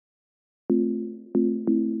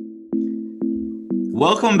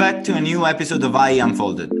Welcome back to a new episode of IE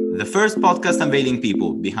Unfolded, the first podcast unveiling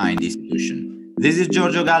people behind the institution. This is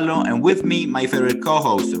Giorgio Gallo, and with me, my favorite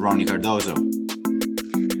co-host, Roniette Cardozo.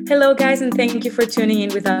 Hello guys, and thank you for tuning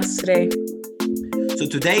in with us today. So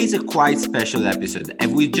today is a quite special episode,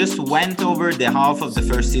 and we just went over the half of the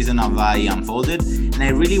first season of IE Unfolded, and I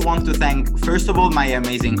really want to thank, first of all, my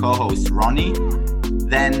amazing co-host, Ronnie,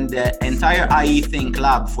 then the entire ieThink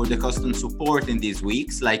Lab for the constant support in these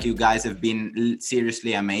weeks. Like, you guys have been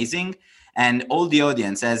seriously amazing. And all the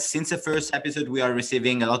audience, as since the first episode, we are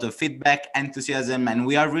receiving a lot of feedback, enthusiasm, and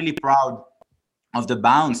we are really proud of the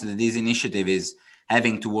bounce that this initiative is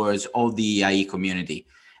having towards all the IE community.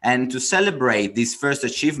 And to celebrate this first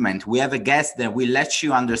achievement, we have a guest that will let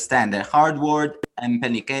you understand that hard work and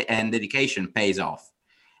dedication pays off.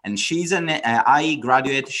 And she's an IE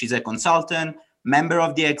graduate, she's a consultant, member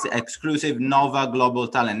of the exclusive Nova Global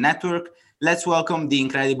Talent Network. Let's welcome the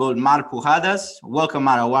incredible Mar Pujadas. Welcome,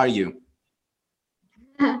 Mar, how are you?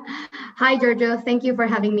 Hi, Giorgio. Thank you for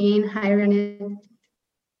having me in. Hi, Roniette.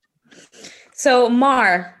 So,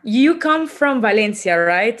 Mar, you come from Valencia,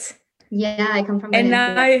 right? Yeah, I come from Valencia.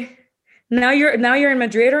 And now you're in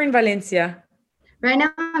Madrid or in Valencia? Right now,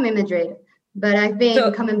 I'm in Madrid, but I've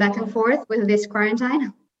been coming back and forth with this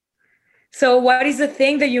quarantine. So what is the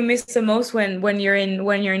thing that you miss the most when you're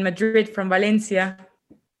in Madrid from Valencia?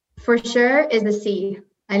 For sure is the sea.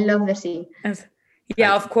 I love the sea.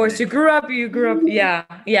 Yeah, of course. You grew up. Yeah.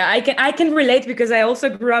 I can relate because I also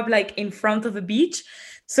grew up like in front of the beach.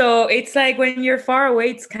 So it's like when you're far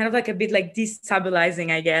away, it's kind of like a bit like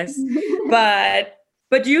destabilizing, I guess.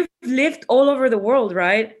 But you've lived all over the world,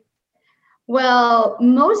 right? Well,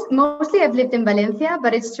 mostly I've lived in Valencia,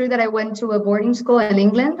 but it's true that I went to a boarding school in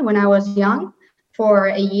England when I was young for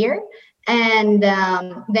a year. And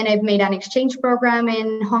then I've made an exchange program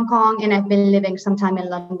in Hong Kong, and I've been living some time in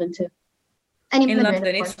London too. And in Madrid,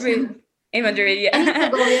 London, it's really in Madrid, yeah. And in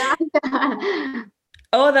Segovia.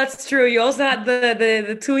 Oh, that's true. You also had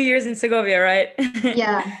the 2 years in Segovia, right?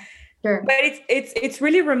 Yeah, sure. But it's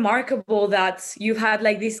really remarkable that you've had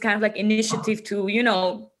like this kind of like initiative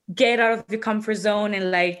to, get out of the comfort zone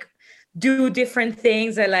and like do different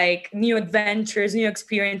things and like new adventures, new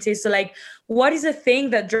experiences. So like, what is the thing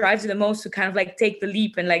that drives you the most to kind of like take the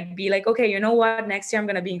leap and like be like, okay, you know what? Next year I'm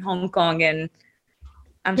going to be in Hong Kong and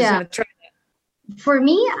I'm just going to try it. For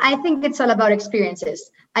me, I think it's all about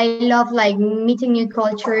experiences. I love like meeting new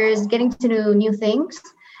cultures, getting to know new things.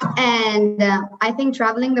 And I think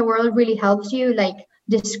traveling the world really helps you like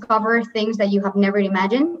discover things that you have never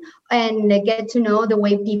imagined and get to know the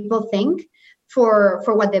way people think for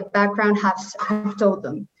what the background have told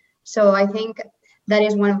them. So I think that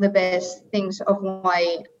is one of the best things of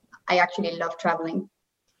why I actually love traveling.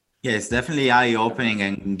 Yeah, it's definitely eye-opening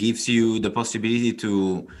and gives you the possibility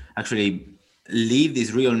to actually leave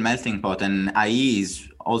this real melting pot. And IE is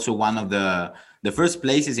also one of the first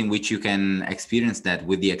places in which you can experience that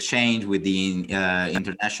with the exchange, with the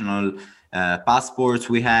international passports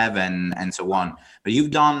we have and so on. But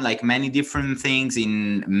you've done like many different things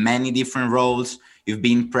in many different roles. You've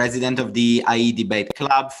been president of the IE Debate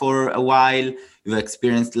Club for a while. You've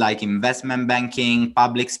experienced like investment banking,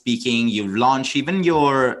 public speaking. You've launched even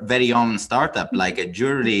your very own startup, like a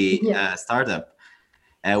jewelry startup.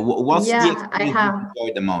 What's the experience you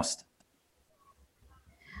enjoyed the most?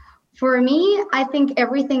 For me, I think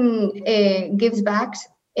everything gives back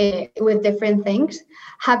with different things.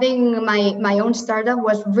 Having my own startup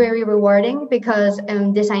was very rewarding because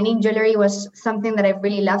designing jewelry was something that I've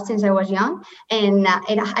really loved since I was young. And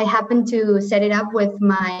I happened to set it up with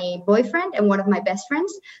my boyfriend and one of my best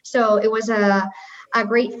friends. So it was a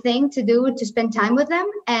great thing to do, to spend time with them.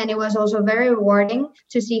 And it was also very rewarding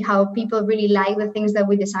to see how people really like the things that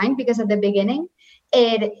we designed, because at the beginning,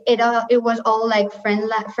 it was all like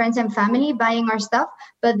friends and family buying our stuff.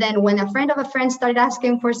 But then when a friend of a friend started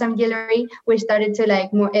asking for some jewelry, we started to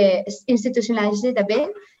like more institutionalize it a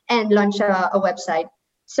bit and launch a website.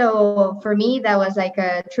 So for me, that was like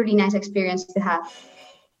a truly nice experience to have.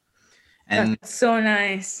 And that's so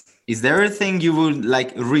nice. Is there a thing you would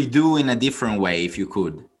like redo in a different way if you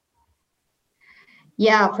could?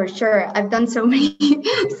 Yeah, for sure. I've done so many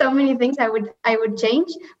things I would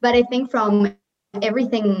change, but I think from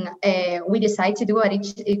everything we decide to do at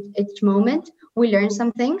each moment, we learn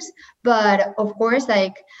some things. But of course,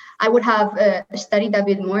 like I would have studied a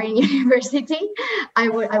bit more in university. I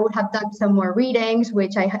would have done some more readings,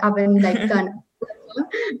 which I haven't like done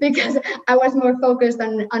because I was more focused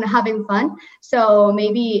on having fun. So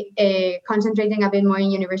maybe concentrating a bit more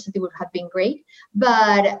in university would have been great.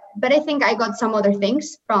 But I think I got some other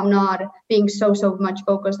things from not being so much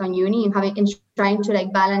focused on uni and trying to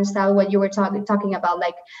like balance out what you were talking about.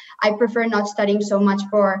 Like I prefer not studying so much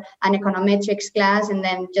for an econometrics class and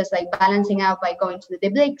then just like balancing out by going to the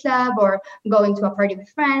debate club or going to a party with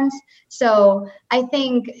friends. So I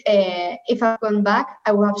think if I've gone back,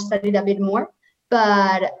 I would have studied a bit more,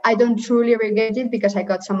 but I don't truly regret it because I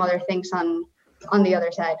got some other things on the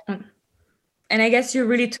other side. And I guess you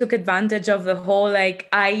really took advantage of the whole like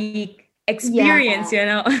IE experience, you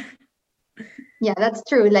know? Yeah, that's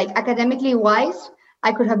true. Like academically wise,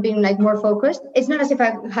 I could have been like more focused. It's not as if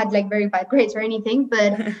I had like very bad grades or anything,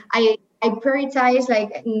 but I prioritize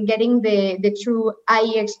like getting the true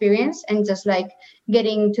IE experience and just like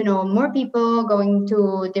getting to know more people, going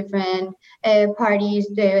to different parties,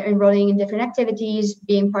 enrolling in different activities,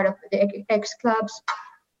 being part of the X clubs.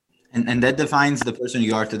 And that defines the person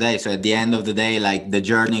you are today. So at the end of the day, like the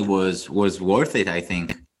journey was worth it, I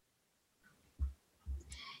think.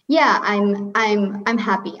 Yeah, I'm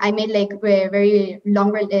happy. I made like very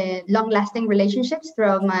long-lasting relationships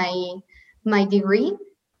throughout my degree,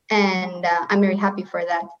 and I'm very happy for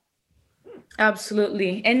that.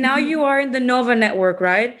 Absolutely. And now you are in the Nova network,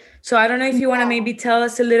 right? So I don't know if you want to maybe tell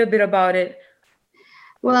us a little bit about it.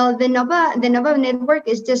 Well, the Nova network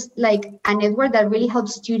is just like a network that really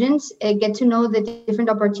helps students get to know the different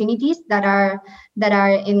opportunities that are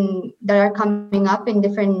coming up in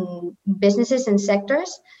different businesses and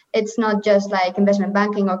sectors. It's not just like investment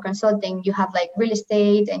banking or consulting. You have like real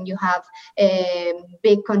estate and you have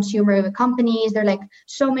big consumer companies. There are like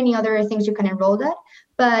so many other things you can enroll at.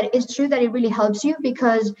 But it's true that it really helps you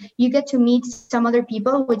because you get to meet some other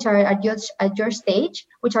people which are at your stage,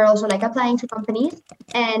 which are also like applying to companies,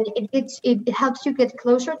 and it helps you get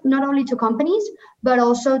closer not only to companies but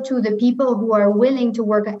also to the people who are willing to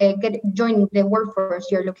work, join the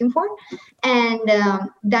workforce you're looking for, and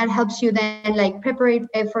that helps you then like prepare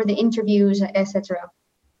for the interviews, etc.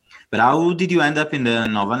 But how did you end up in the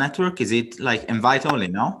Nova network? Is it like invite only?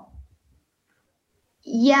 No.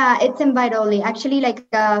 Yeah, it's invite only. Actually, like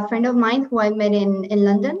a friend of mine who I met in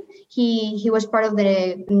London, he was part of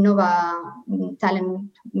the Nova talent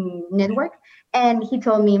network. And he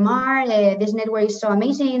told me, Mar, this network is so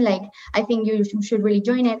amazing. Like, I think you should really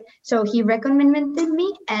join it. So he recommended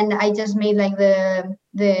me, and I just made like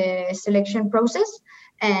the selection process,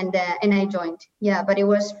 and I joined. Yeah, but it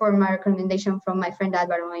was for my recommendation from my friend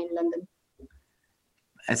Alvaro in London.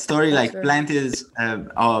 A story like plenty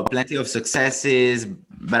of successes,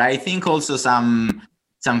 but I think also some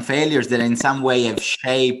failures that in some way have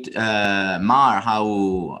shaped Mar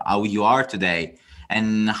how you are today.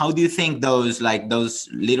 And how do you think those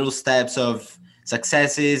little steps of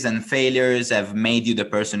successes and failures have made you the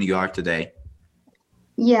person you are today?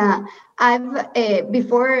 Yeah, I've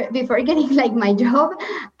before getting like my job,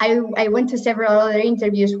 I went to several other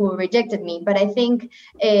interviews who rejected me. But I think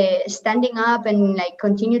standing up and like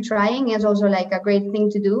continue trying is also like a great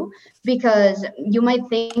thing to do, because you might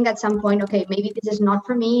think at some point, okay, maybe this is not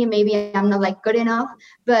for me, maybe I'm not like good enough.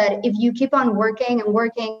 But if you keep on working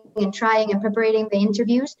and trying and preparing the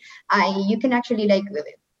interviews, you can actually like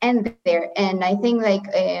end there. And I think like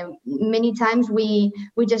many times we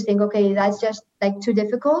just think, okay, that's just like too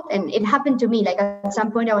difficult. And it happened to me. Like at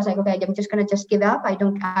some point I was like, okay, I'm just gonna give up. I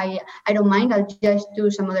don't mind. I'll just do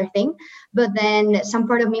some other thing. But then some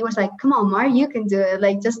part of me was like, come on, Mar, you can do it.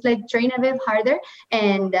 Like just like train a bit harder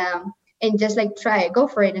and just like try it, go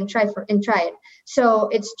for it and try it. So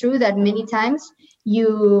it's true that many times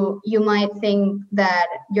you might think that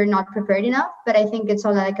you're not prepared enough, but I think it's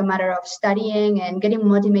all like a matter of studying and getting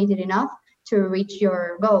motivated enough to reach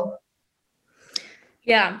your goal.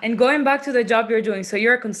 Yeah, and going back to the job you're doing, so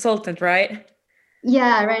you're a consultant, right?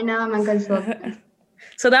 Yeah, right now I'm a consultant.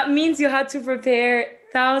 So that means you had to prepare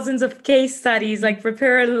thousands of case studies, like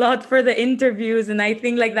prepare a lot for the interviews. And I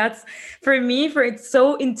think like that's it's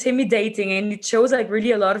so intimidating, and it shows like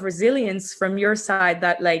really a lot of resilience from your side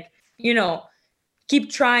that like, you know, keep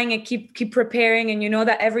trying and keep preparing, and you know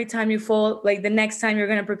that every time you fall, like the next time you're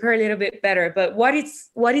going to prepare a little bit better. But what is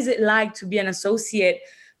it like to be an associate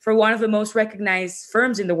for one of the most recognized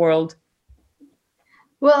firms in the world?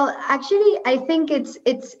 Well, actually, I think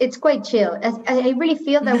it's quite chill. I really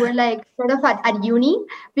feel that we're like sort of at uni,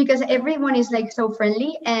 because everyone is like so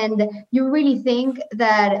friendly, and you really think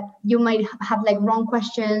that you might have like wrong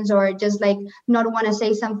questions or just like not want to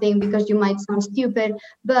say something because you might sound stupid.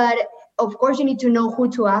 But of course, you need to know who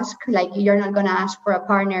to ask. Like, you're not going to ask for a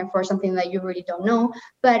partner for something that you really don't know.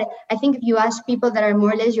 But I think if you ask people that are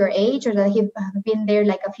more or less your age, or that have been there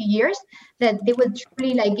like a few years, that they will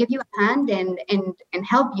truly like give you a hand and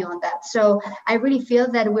help you on that. So I really feel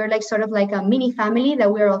that we're like sort of like a mini family,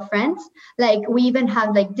 that we're all friends. Like, we even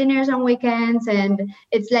have like dinners on weekends, and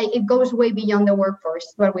it's like, it goes way beyond the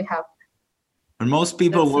workforce, what we have. And most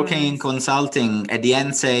people That's working in nice. consulting at the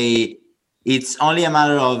end say it's only a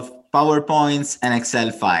matter of PowerPoints and Excel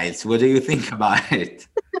files. What do you think about it?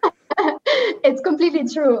 It's completely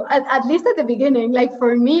true. At least at the beginning, like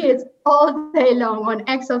for me, it's all day long on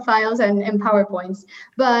Excel files and PowerPoints.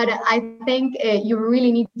 But I think you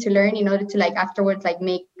really need to learn in order to like afterwards like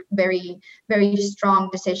make very, very strong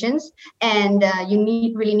decisions. And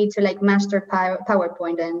you really need to like master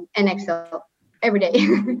PowerPoint and Excel every day.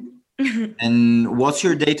 And what's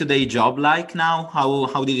your day-to-day job like now?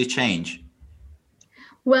 How did it change?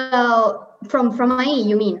 Well, from IE,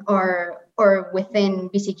 you mean, or within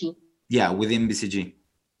BCG? Yeah, within BCG.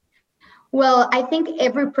 Well, I think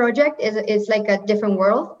every project is like a different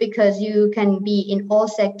world, because you can be in all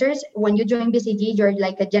sectors. When you join BCG, you're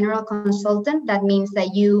like a general consultant. That means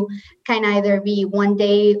that you can either be one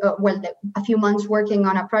day, a few months working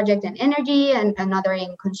on a project in energy, and another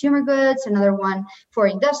in consumer goods, another one for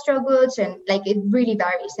industrial goods, and like it really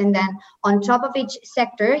varies. And then on top of each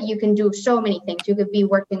sector, you can do so many things. You could be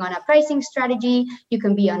working on a pricing strategy. You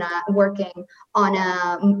can be working on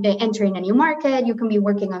entering a new market. You can be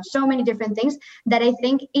working on so many different things that I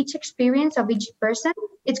think each experience of each person,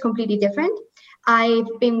 it's completely different. I've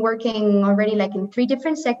been working already like in 3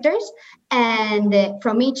 different sectors, and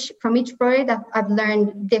from each project I've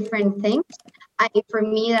learned different things. For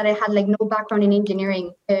me, that I had like no background in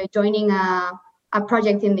engineering, joining a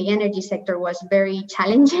project in the energy sector was very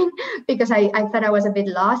challenging because I thought I was a bit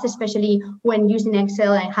lost, especially when using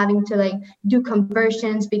Excel and having to like do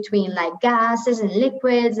conversions between like gases and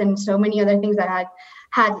liquids and so many other things that I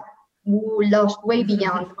had lost way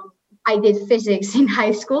beyond. I did physics in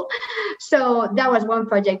high school. So that was one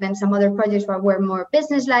project. And some other projects were more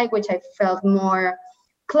business-like, which I felt more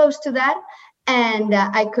close to that. And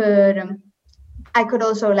I could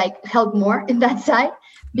also like help more in that side,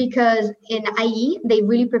 because in IE, they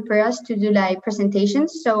really prepare us to do like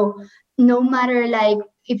presentations. So no matter like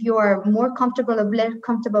if you are more comfortable or less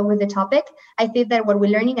comfortable with the topic, I think that what we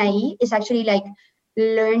learn in IE is actually like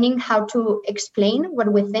learning how to explain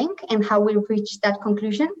what we think and how we reach that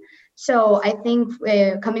conclusion. So I think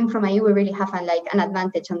coming from IE, we really have an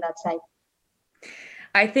advantage on that side.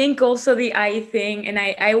 I think also the ieThink, and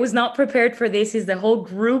I was not prepared for this, is the whole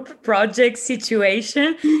group project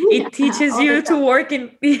situation. It teaches you to work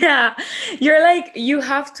in, you're like, you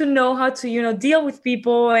have to know how to, deal with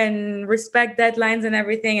people and respect deadlines and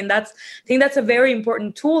everything. And I think that's a very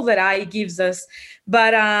important tool that IE gives us.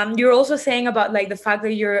 But you're also saying about like the fact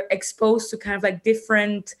that you're exposed to kind of like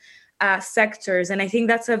different sectors. And I think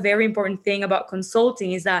that's a very important thing about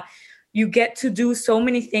consulting, is that you get to do so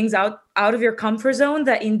many things out of your comfort zone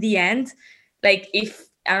that in the end, like if,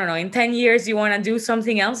 I don't know, in 10 years you want to do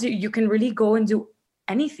something else, you can really go and do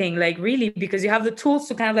anything, like really, because you have the tools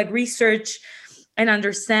to kind of like research and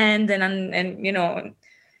understand and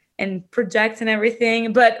project and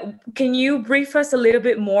everything. But can you brief us a little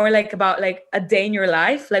bit more like about like a day in your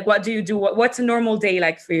life? Like what do you do? What's a normal day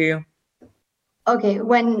like for you? Okay,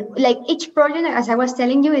 when like each project, as I was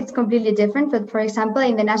telling you, it's completely different. But for example,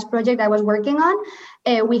 in the last project I was working on,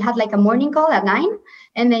 we had like a morning call at 9,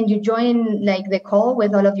 and then you join like the call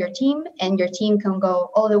with all of your team, and your team can go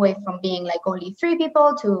all the way from being like only 3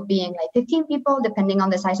 people to being like 15 people, depending on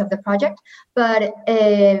the size of the project. But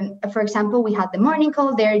for example, we had the morning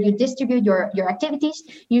call. There you distribute your activities.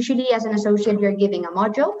 Usually as an associate, you're giving a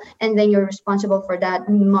module, and then you're responsible for that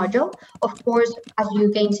module. Of course, as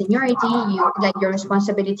you gain seniority, your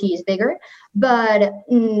responsibility is bigger. But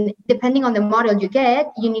depending on the model you get,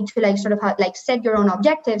 you need to like sort of set your own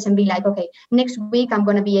objectives and be like, okay, next week I'm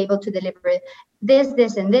going to be able to deliver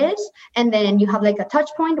this and this. And then you have like a touch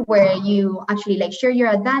point where you actually like share your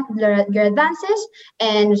advances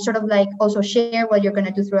and sort of like also share what you're going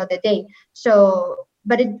to do throughout the day. So,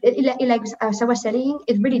 but it like, as I was saying,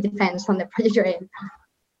 it really depends on the project you're in.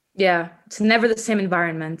 Yeah, it's never the same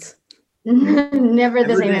environment. Never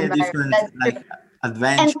the same environment. Like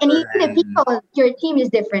adventure. And even the people, your team is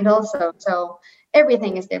different also. So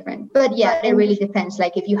everything is different. But yeah, it really depends.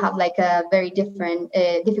 Like if you have like a very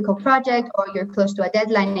difficult project, or you're close to a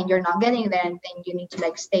deadline and you're not getting there, and then you need to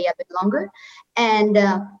like stay a bit longer. And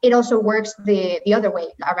it also works the other way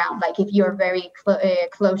around. Like if you're very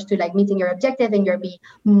close to like meeting your objective and you're be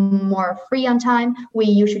more free on time, we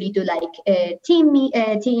usually do like team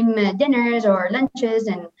dinners or lunches,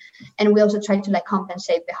 and we also try to like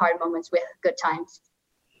compensate the hard moments with good times.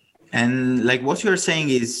 And like what you're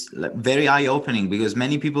saying is like very eye-opening, because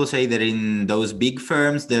many people say that in those big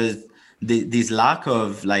firms there's this lack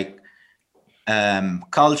of like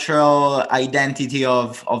cultural identity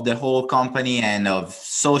of the whole company and of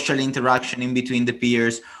social interaction in between the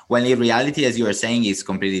peers, when in reality, as you are saying, is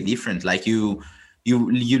completely different. Like you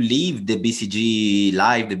live the BCG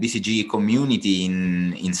life, the BCG community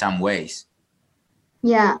in some ways.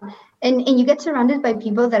 Yeah. And you get surrounded by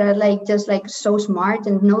people that are like just like so smart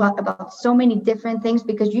and know about so many different things,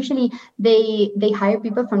 because usually they hire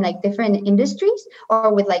people from like different industries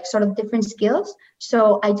or with like sort of different skills.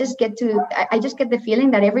 So I just get the feeling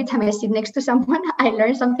that every time I sit next to someone, I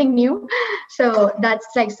learn something new. So that's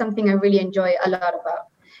like something I really enjoy a lot about.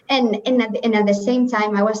 And at the same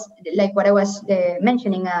time, I was like what I was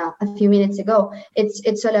mentioning a few minutes ago.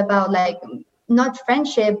 It's all about like not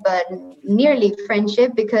friendship, but nearly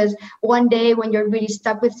friendship, because one day when you're really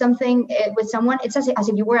stuck with something with someone, it's as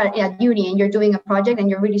if you were at uni and you're doing a project and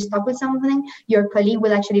you're really stuck with something, your colleague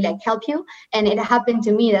will actually like help you. And it happened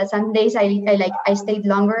to me that some days I stayed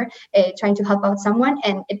longer trying to help out someone,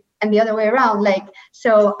 and the other way around. Like,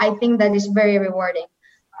 so I think that is very rewarding.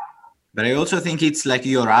 But I also think it's like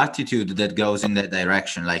your attitude that goes in that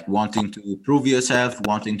direction, like wanting to prove yourself,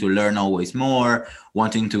 wanting to learn always more,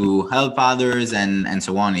 wanting to help others, and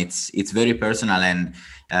so on. It's very personal, and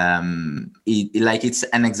it's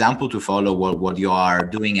an example to follow what you are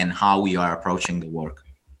doing and how you are approaching the work.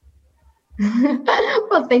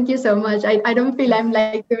 Well, thank you so much. I don't feel I'm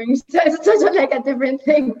like doing such like a different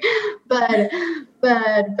thing, but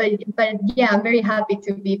yeah, I'm very happy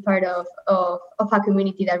to be part of a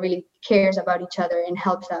community that really cares about each other and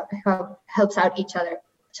helps out each other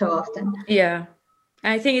so often. Yeah,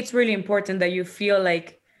 I think it's really important that you feel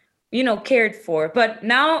like, cared for. But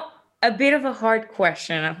now a bit of a hard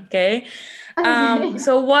question, okay?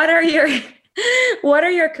 So what are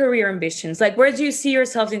your career ambitions? Like, where do you see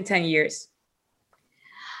yourself in 10 years?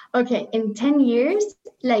 Okay, in 10 years,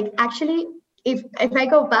 like actually, if I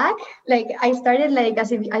go back, like I started like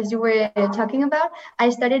as you were talking about, I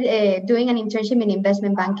started doing an internship in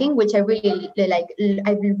investment banking, which I really like.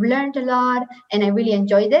 I've learned a lot and I really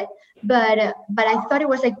enjoyed it. But I thought it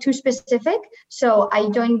was like too specific. So I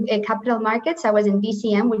joined capital markets. I was in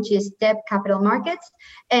DCM, which is debt capital markets.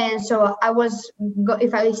 And so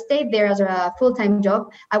if I stayed there as a full-time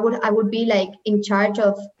job, I would be like in charge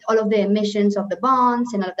of all of the emissions of the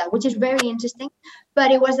bonds and all of that, which is very interesting, but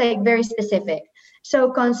it was like very specific. So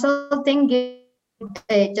consulting gives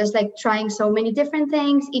just like trying so many different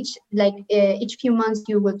things. Each few months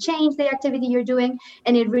you will change the activity you're doing,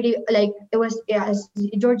 and it really it was, as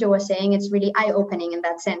Giorgio was saying, it's really eye-opening in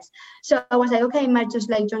that sense. So I was like, okay, I might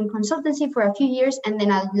just like join consultancy for a few years and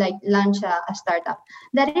then I'll like launch a startup.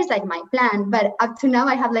 That is like my plan, but up to now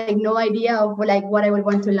I have like no idea of like what I would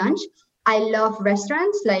want to launch. I love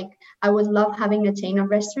restaurants. Like I would love having a chain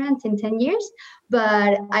of restaurants in 10 years,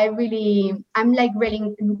 but I'm like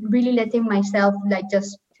really letting myself like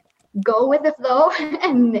just go with the flow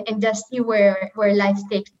and just see where life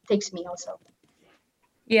takes me also.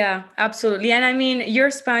 Yeah, absolutely. And I mean,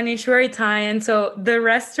 you're Spanish, we're Italian. So the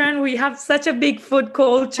restaurant, we have such a big food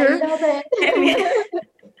culture. I love it.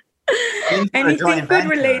 Anything could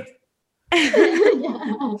relate.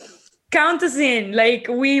 Yeah. Count us in. Like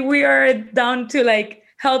we are down to like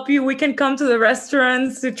help you. We can come to the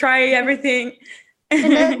restaurants to try everything.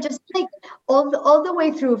 And then just like all the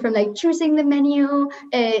way through, from like choosing the menu,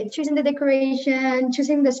 choosing the decoration,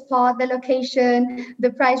 choosing the spot, the location,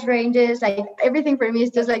 the price ranges, like everything for me is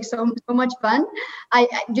just like so much fun.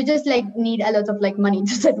 You just like need a lot of like money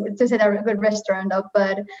to set a good restaurant up,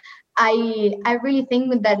 but I really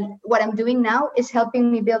think that what I'm doing now is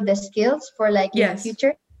helping me build the skills for like in the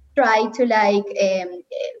future. Try to like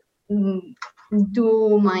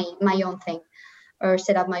do my own thing or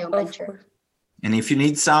set up my own venture. And if you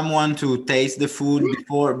need someone to taste the food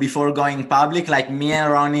before going public, like me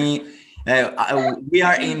and Ronnie, we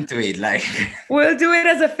are into it. Like we'll do it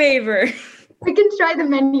as a favor. We can try the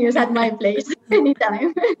menus at my place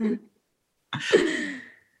anytime.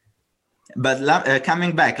 But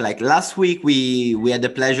coming back, like last week, we had the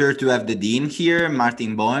pleasure to have the dean here,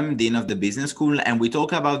 Martin Boehm, dean of the business school, and we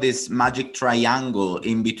talk about this magic triangle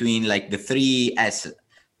in between like the three S,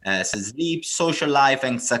 So sleep, social life,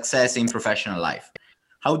 and success in professional life.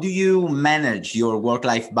 How do you manage your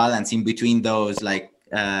work-life balance in between those like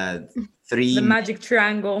three? The magic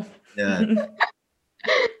triangle.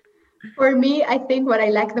 For me, I think what I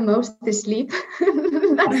like the most is sleep.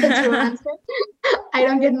 That's the true answer. I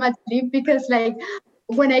don't get much sleep because like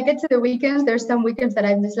when I get to the weekends, there's some weekends that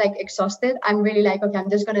I'm just like exhausted. I'm really like, okay, I'm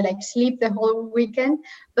just gonna like sleep the whole weekend.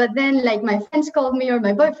 But then like my friends call me or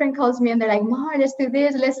my boyfriend calls me and they're like, Mar, let's do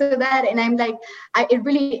this, let's do that. And I'm like,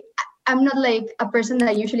 I'm not like a person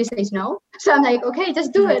that usually says no. So I'm like, okay,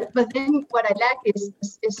 just do it. But then what I lack is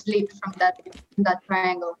sleep from that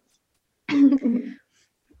triangle.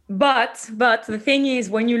 But the thing is,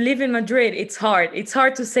 when you live in Madrid, it's hard. It's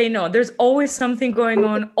hard to say no. There's always something going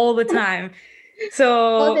on all the time.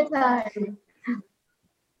 So all the time.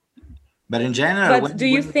 But in general, but do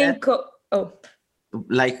you think?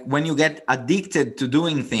 Like when you get addicted to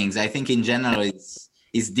doing things, I think in general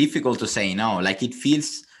it's difficult to say no. Like it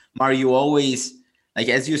feels, Mar, you always, like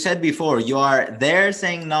as you said before, you are there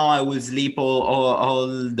saying no, I will sleep all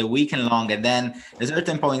the weekend long, and then at a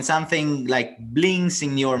certain point something like blinks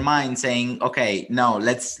in your mind saying, okay, no,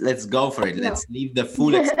 let's go for it. No. Let's leave the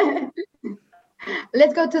full experience.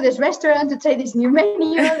 Let's go to this restaurant to try this new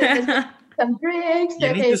menu. Let's get some drinks.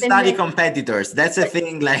 You need to study competitors. That's a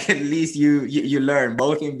thing. Like at least you learn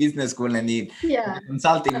both in business school and in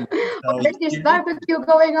consulting. So there's this barbecue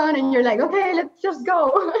going on, and you're like, okay, let's just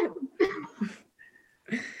go.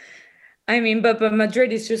 I mean, but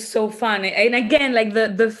Madrid is just so fun. And again, like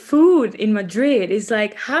the food in Madrid is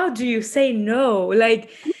like, how do you say no? Like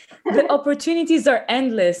the opportunities are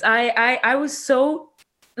endless. I was so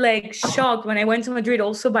like shocked when I went to Madrid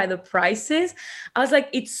also by the prices. I was like,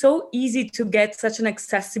 it's so easy to get such an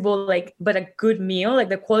accessible, like, but a good meal, like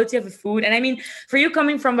the quality of the food. And I mean, for you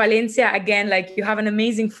coming from Valencia, again, like you have an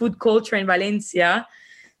amazing food culture in Valencia.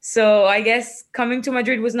 So I guess coming to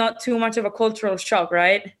Madrid was not too much of a cultural shock,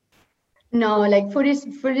 right? No, like food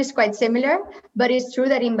is quite similar, but it's true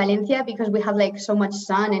that in Valencia, because we have like so much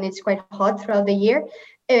sun and it's quite hot throughout the year,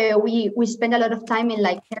 we spend a lot of time in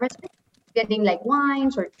like terraces, getting like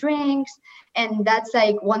wines or drinks, and that's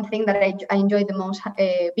like one thing that I enjoy the most,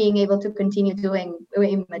 being able to continue doing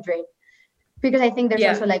in Madrid, because I think there's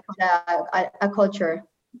also like a culture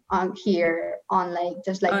here on like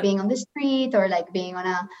just like being on the street or like being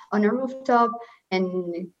on a rooftop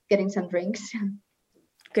and getting some drinks.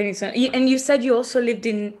 And you said you also lived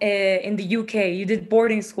in the UK. You did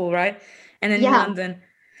boarding school, right? And then in London.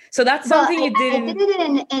 So that's something you did. I did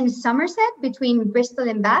it in Somerset between Bristol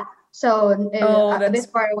and Bath. So a bit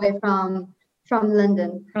far away from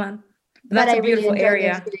London. That's a beautiful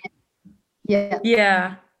area.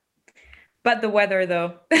 Yeah. But the weather,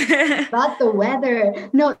 though. But the weather.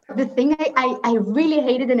 No, the thing I really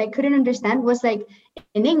hated and I couldn't understand was like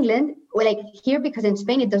in England, well, like here, because in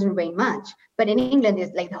Spain it doesn't rain much, but in England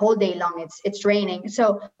it's like the whole day long it's raining.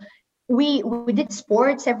 So we did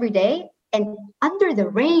sports every day, and under the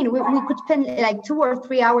rain we could spend like 2 or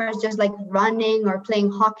 3 hours just like running or playing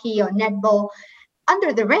hockey or netball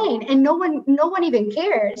under the rain, and no one even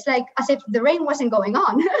cares, like as if the rain wasn't going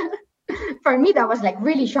on. For me, that was like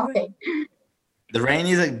really shocking. The rain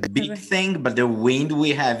is a big thing, but the wind we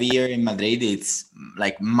have here in Madrid, it's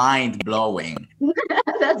like mind-blowing.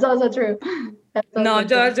 That's also true. No,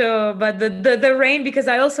 Giorgio, but the rain, because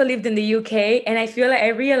I also lived in the UK, and I feel like I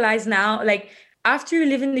realize now, like after you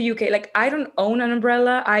live in the UK, like I don't own an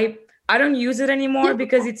umbrella. I don't use it anymore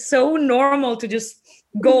because it's so normal to just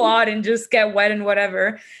go out and just get wet and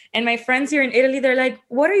whatever. And my friends here in Italy, they're like,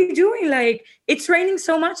 what are you doing? Like, it's raining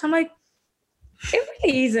so much. I'm like, it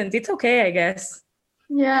really isn't. It's okay, I guess.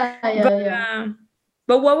 But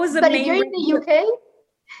what was the main...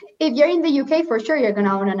 If you're in the UK, for sure you're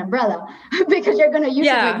gonna own an umbrella because you're gonna use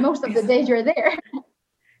it like most of the days you're there.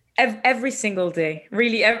 Every single day,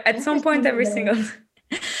 really. At some point, every single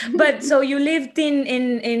day. But so you lived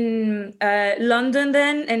in London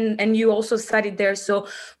then, and you also studied there. So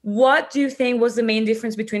what do you think was the main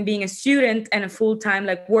difference between being a student and a full-time,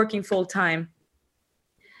 like working full-time?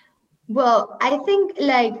 Well, I think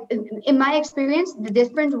like in my experience, the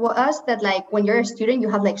difference was that like when you're a student, you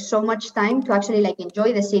have like so much time to actually like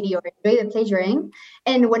enjoy the city or enjoy the place you're in.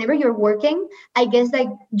 And whenever you're working, I guess like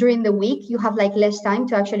during the week, you have like less time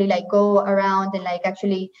to actually like go around and like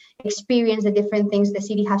actually experience the different things the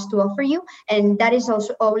city has to offer you. And that is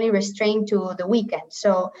also only restrained to the weekend.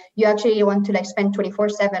 So you actually want to like spend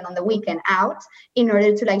 24/7 on the weekend out in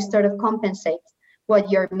order to like sort of compensate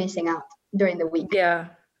what you're missing out during the week. Yeah.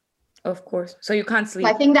 Of course. So you can't sleep.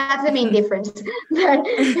 I think that's the main difference.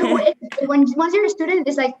 Once you're a student,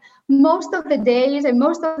 it's like most of the days and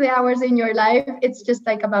most of the hours in your life, it's just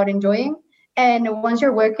like about enjoying. And once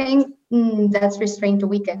you're working, that's restrained to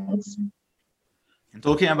weekends. And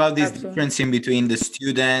talking about this difference in between the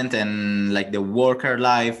student and like the worker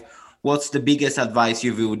life, what's the biggest advice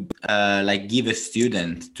you would like give a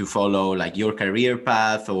student to follow like your career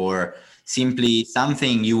path, or simply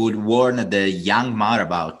something you would warn the young Mar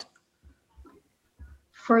about?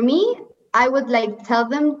 For me, I would like tell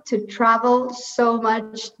them to travel so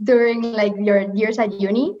much during like your years at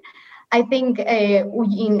uni. I think at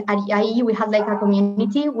IE we have like a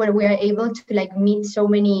community where we are able to like meet so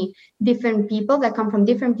many different people that come from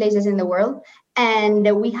different places in the world, and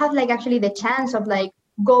we have like actually the chance of like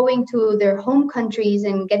going to their home countries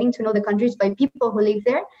and getting to know the countries by people who live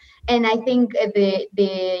there. And I think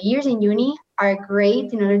the years in uni are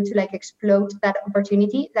great in order to like exploit that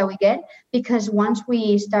opportunity that we get, because once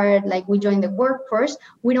we start, like we join the workforce,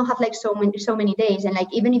 we don't have like so many days. And like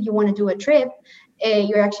even if you want to do a trip,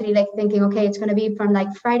 you're actually like thinking, okay, it's going to be from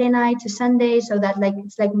like Friday night to Sunday, so that like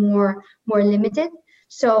it's like more limited.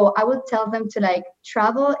 So I would tell them to like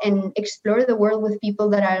travel and explore the world with people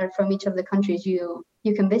that are from each of the countries you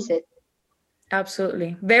can visit.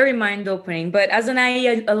 Absolutely. Very mind-opening. But as an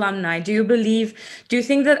IE alumni, do you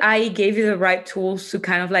think that IE gave you the right tools to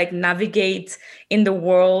kind of like navigate in the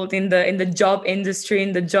world, in the job industry,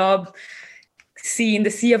 in the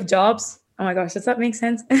sea of jobs? Oh my gosh, does that make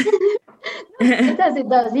sense? It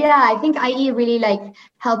does. Yeah, I think IE really like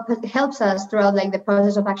helps us throughout like the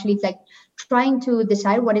process of actually like trying to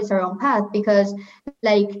decide what is our own path, because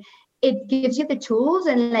like it gives you the tools,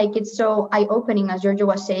 and like it's so eye-opening, as Giorgio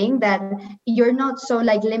was saying, that you're not so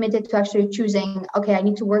like limited to actually choosing, okay, I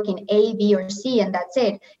need to work in A, B, or C, and that's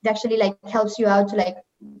it. It actually like helps you out to like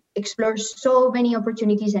explore so many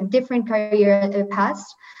opportunities and different career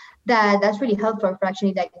paths. That's really helpful for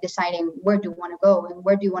actually like deciding where do you want to go and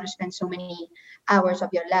where do you want to spend so many hours of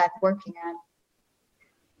your life working at.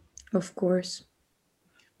 Of course.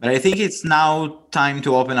 But I think it's now time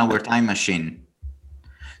to open our time machine.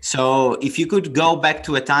 So if you could go back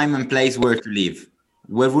to a time and place where to live,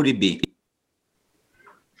 where would it be?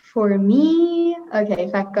 For me, okay,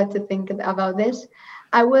 if I've got to think about this,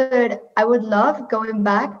 I would love going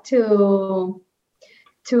back to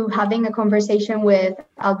having a conversation with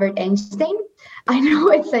Albert Einstein. I know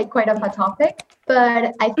it's like quite of a topic,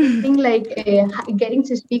 but I think like getting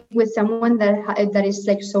to speak with someone that is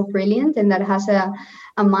like so brilliant and that has a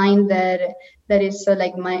mind that is so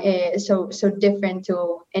like so different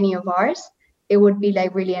to any of ours, it would be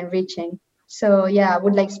like really enriching. So yeah, I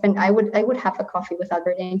would have a coffee with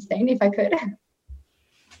Albert Einstein if I could.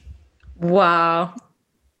 Wow.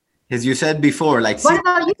 As you said before, like what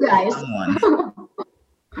about you guys?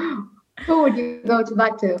 Who would you go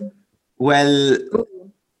back to? Well,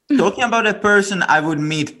 talking about a person I would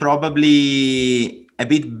meet probably a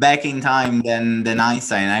bit back in time than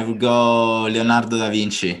Einstein, I would go Leonardo da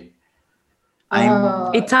Vinci.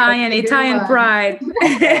 Italian pride.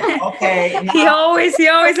 Okay. He always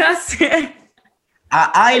has.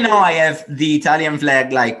 I know I have the Italian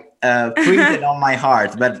flag like printed on my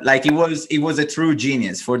heart, but like it was a true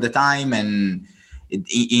genius for the time, and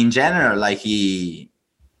in general, like he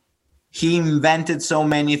invented so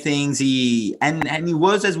many things. And he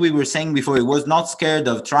was, as we were saying before, he was not scared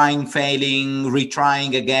of trying, failing,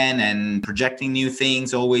 retrying again, and projecting new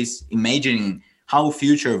things, always imagining how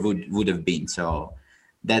future would have been. So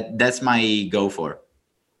that's my go for.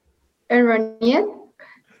 And Roniette?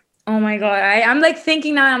 Oh my God. I'm like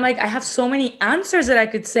thinking now, I'm like, I have so many answers that I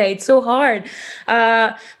could say. It's so hard.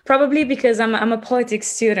 Probably because I'm a politics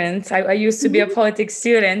student. I used to be a politics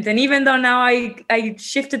student. And even though now I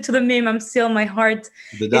shifted to the MIM, my heart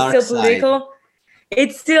is still political. Side.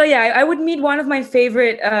 It's still, yeah, I would meet one of my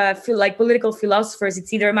favorite political philosophers.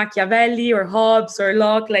 It's either Machiavelli or Hobbes or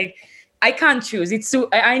Locke. Like, I can't choose. It's too.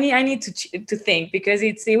 I need to think, because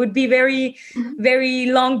it would be very, very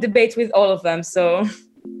long debate with all of them. So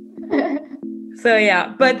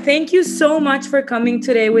yeah, but thank you so much for coming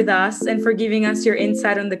today with us and for giving us your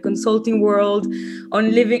insight on the consulting world,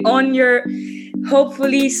 on living on your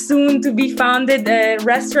hopefully soon to be founded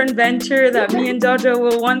restaurant venture that me and Giorgio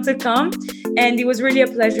will want to come. And it was really a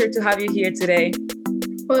pleasure to have you here today.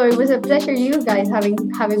 Well, it was a pleasure you guys having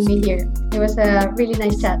me here. It was a really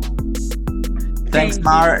nice chat. Thanks,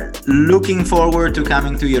 Mar. Looking forward to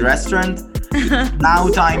coming to your restaurant. Now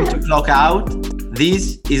time to clock out.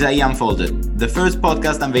 This is IE Unfolded, the first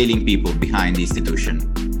podcast unveiling people behind the institution.